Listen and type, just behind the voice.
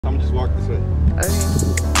Just walk this way.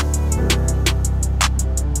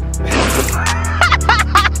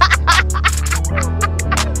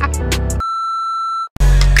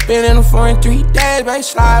 Been in the 4 in 3 days, babe,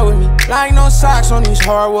 slide with me. Like no socks on these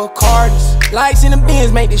hardwood cardies. Lights in the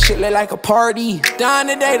bins make this shit look like a party. Down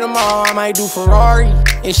today, tomorrow I might do Ferrari.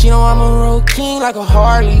 And she know I'm a road king like a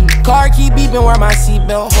Harley. Car keep beeping, wear my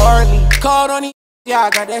seatbelt hardly. Called on these, yeah, I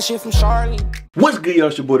got that shit from Charlie. What's good, y'all?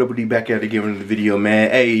 It's your boy Double D back at it again with the video, man.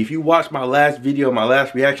 Hey, if you watched my last video, my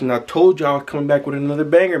last reaction, I told y'all I was coming back with another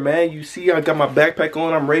banger, man. You see, I got my backpack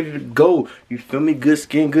on. I'm ready to go. You feel me? Good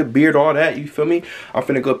skin, good beard, all that. You feel me? I'm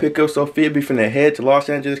finna go pick up Sofia. Be finna head to Los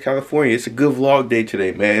Angeles, California. It's a good vlog day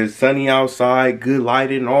today, man. It's sunny outside, good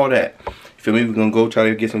lighting, and all that. You feel me? We're gonna go try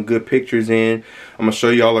to get some good pictures in. I'm gonna show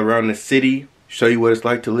y'all around the city, show you what it's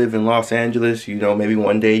like to live in Los Angeles. You know, maybe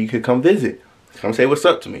one day you could come visit. Come say what's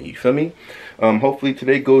up to me. You feel me? Hopefully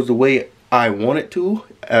today goes the way I want it to.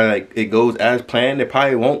 Like it goes as planned. It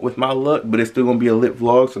probably won't with my luck, but it's still gonna be a lit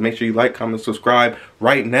vlog. So make sure you like, comment, subscribe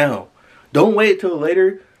right now. Don't wait till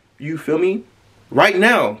later. You feel me? Right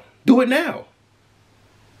now. Do it now.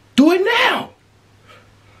 Do it now.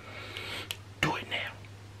 Do it now.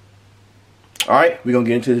 All right, we're gonna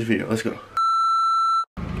get into this video. Let's go.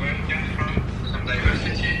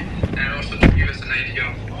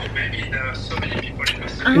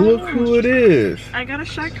 Oh, look who it is. I got a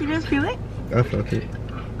shark. You didn't feel it? I felt it.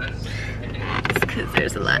 It's because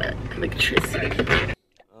there's a lot of electricity.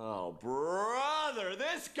 Oh, brother,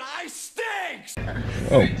 this guy stinks!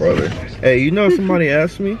 Oh, brother. Hey, you know somebody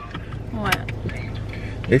asked me? What?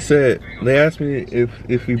 They asked me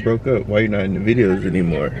if we broke up, why you're not in the videos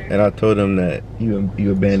anymore. And I told them that you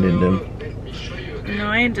abandoned them. No,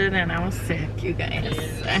 I didn't. I was sick, you guys.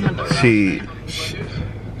 I had the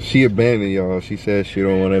She abandoned y'all. She said she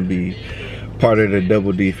don't want to be part of the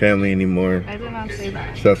Double D family anymore. I did not say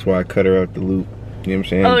that. So that's why I cut her out the loop. You know what I'm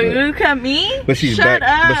saying? Oh, you cut me? But she's Shut back.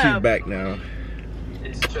 up. But she's back now.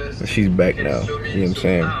 She's back now. You know what I'm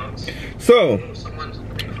saying? So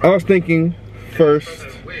I was thinking first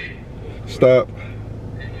stop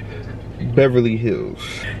Beverly Hills.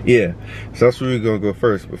 Yeah. So that's where we're gonna go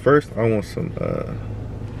first. But first I want some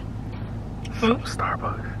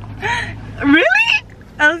Starbucks. Really?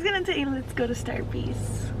 I was gonna tell you, let's go to Starbucks.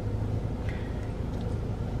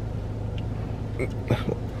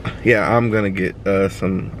 Yeah, I'm gonna get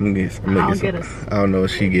some. I'm gonna get some. I don't know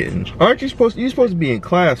what she getting. Aren't you supposed? You're supposed to be in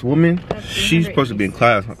class, woman. She's supposed to be in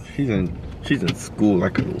class. She's in school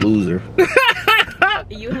like a loser.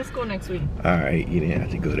 You have school next week. All right, you didn't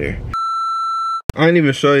have to go there. I didn't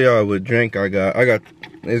even show y'all what drink I got.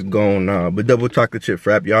 It's gone now, but double chocolate chip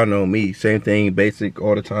frap. Y'all know me. Same thing, basic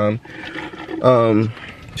all the time.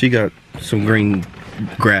 She got some green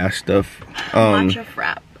grass stuff. Matcha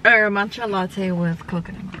frap or matcha latte with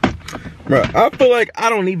coconut. Bro, I feel like I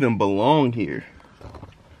don't even belong here.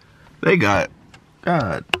 They got,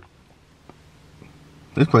 God,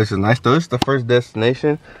 this place is nice though. It's the first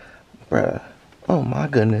destination, bruh. Oh my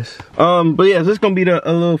goodness. But yeah, this is gonna be a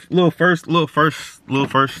little first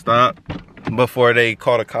stop before they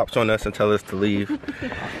call the cops on us and tell us to leave.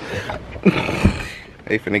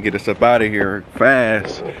 They finna get us up out of here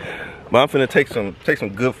fast. But I'm finna take some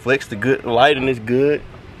good flicks. The good lighting is good.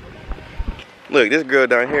 Look, this girl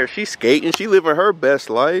down here, she's skating. She living her best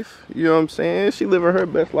life. You know what I'm saying? She living her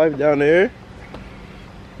best life down there.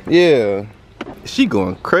 Yeah. She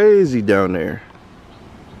going crazy down there.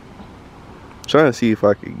 Trying to see if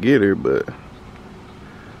I could get her, but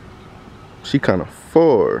she kind of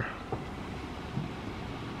far.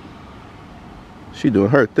 She doing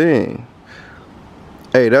her thing.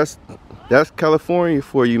 Hey, that's California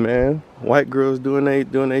for you, man. White girls doing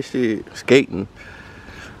they shit, skating.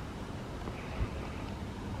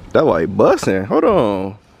 That light bussin'. Hold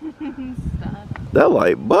on. Stop. That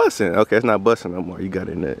light bussin'. Okay, it's not bussin' no more. You got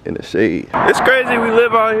it in the shade. It's crazy. We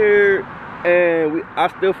live out here, and I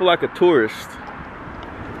still feel like a tourist.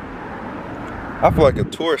 I feel like a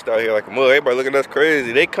tourist out here, like a mug. Everybody looking at us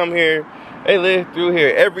crazy. They come here, they live through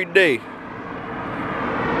here every day.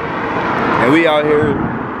 And we out here.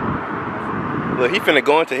 Look, he finna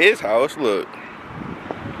go into his house. Look,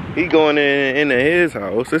 he going into his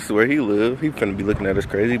house. This is where he live. He finna be looking at us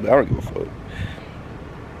crazy, but I don't give a fuck.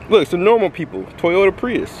 Look, some normal people. Toyota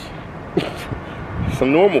Prius.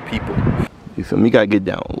 Some normal people. You feel me? You gotta get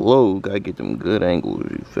down low. Gotta get them good angles.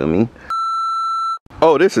 You feel me?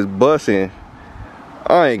 Oh, this is bussin'.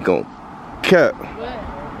 I ain't gon' cap. What?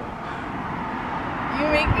 You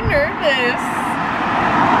make me nervous.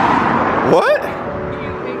 What? You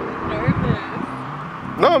make me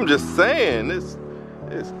nervous. No, I'm just saying. It's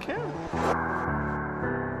camera.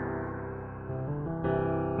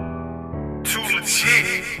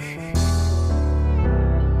 legit.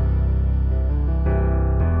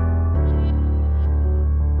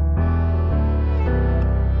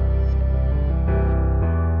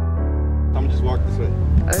 I'm just walk this way.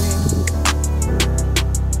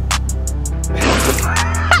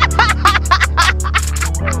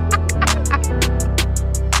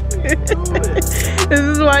 This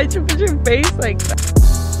is why you put your face like that.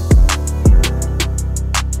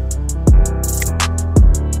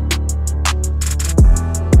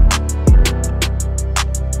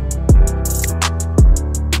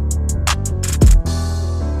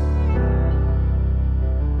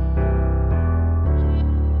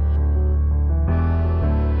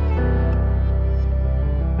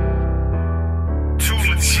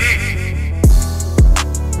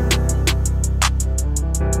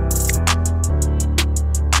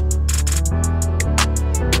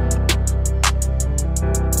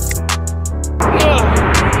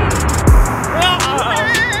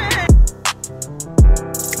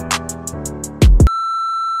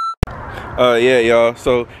 Yeah, y'all.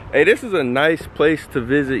 So, hey, this is a nice place to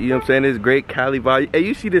visit. You know what I'm saying? It's great Cali vibe. Hey,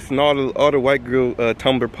 you see this in all the white girl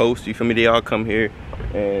Tumblr posts. You feel me? They all come here,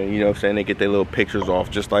 and you know what I'm saying? They get their little pictures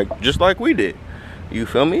off, just like we did. You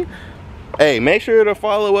feel me? Hey, make sure to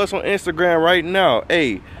follow us on Instagram right now.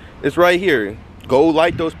 Hey, it's right here. Go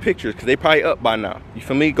like those pictures, cause they probably up by now. You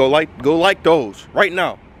feel me? Go like those right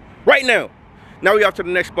now, right now. Now we off to the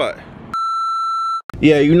next spot.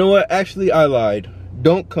 Yeah, you know what? Actually, I lied.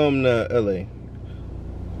 Don't come to LA.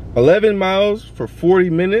 11 miles for 40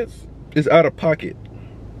 minutes is out of pocket.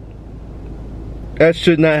 That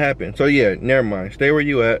should not happen. So yeah, never mind. Stay where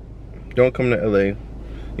you at. Don't come to LA. You know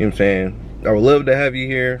what I'm saying? I would love to have you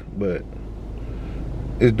here, but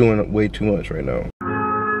it's doing way too much right now.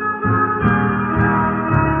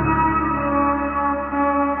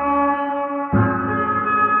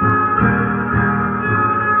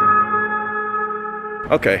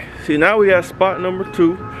 Okay, see, now we got spot number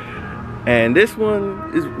 2, and this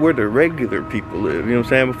one is where the regular people live. You know what I'm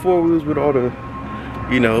saying? Before we was with all the,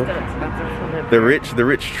 you know, the rich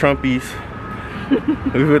Trumpies.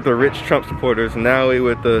 We with the rich Trump supporters. Now we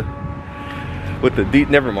with the deep.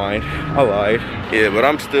 Never mind, I lied. Yeah, but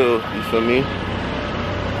I'm still. You feel me?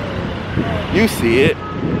 You see it?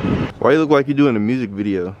 Why you look like you doing a music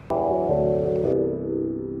video?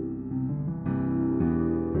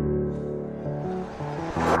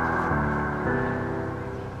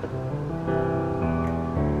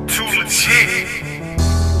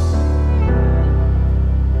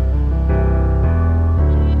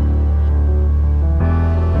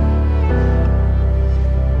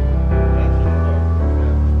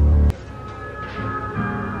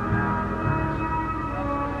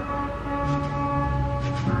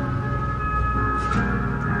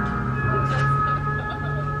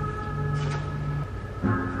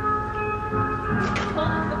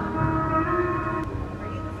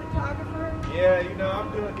 Yeah, you know,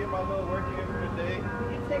 I'm gonna get my little work in for the day.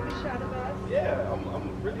 You take a shot of us? Yeah, I'm a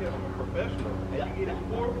professional. And you get it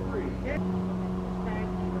for free. Yeah.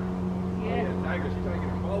 Yeah, Tiger, she's trying to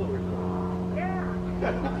get her followers though. Yeah.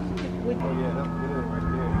 Oh yeah, that's good right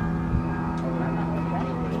there.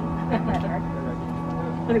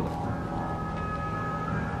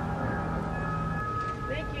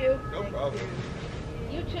 Thank you. No problem.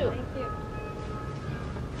 You too. Thank you.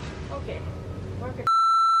 Okay. Market.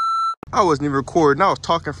 I wasn't even recording. I was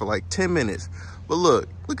talking for like 10 minutes. But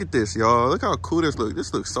look at this, y'all. Look how cool this looks.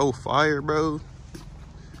 This looks so fire, bro.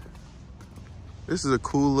 This is a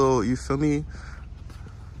cool little, you feel me?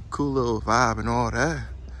 Cool little vibe and all that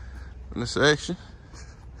in the section.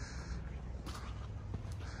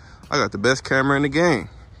 I got the best camera in the game.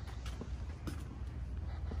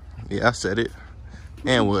 Yeah, I said it.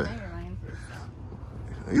 And what?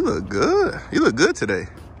 You look good. You look good today.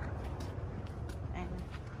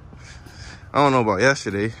 I don't know about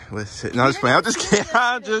yesterday. No, I'm just playing. I'm just kidding.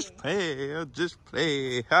 I'm just playing. I'm just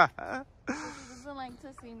playing. Doesn't like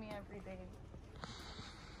to see me every day.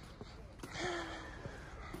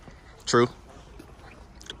 True.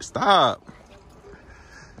 Stop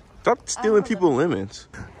stealing people lemons.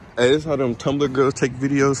 Hey, this is how them Tumblr girls take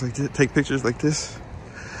videos like this, take pictures like this.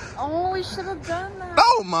 Oh, we should have done that.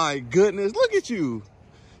 Oh my goodness, look at you.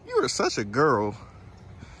 You are such a girl.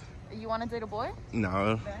 You want to date a boy?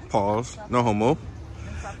 No, pause. No homo.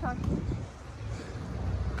 Stop talking.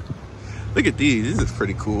 Look at these. This is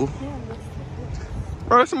pretty cool. Yeah,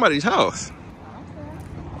 Bro, that's somebody's house.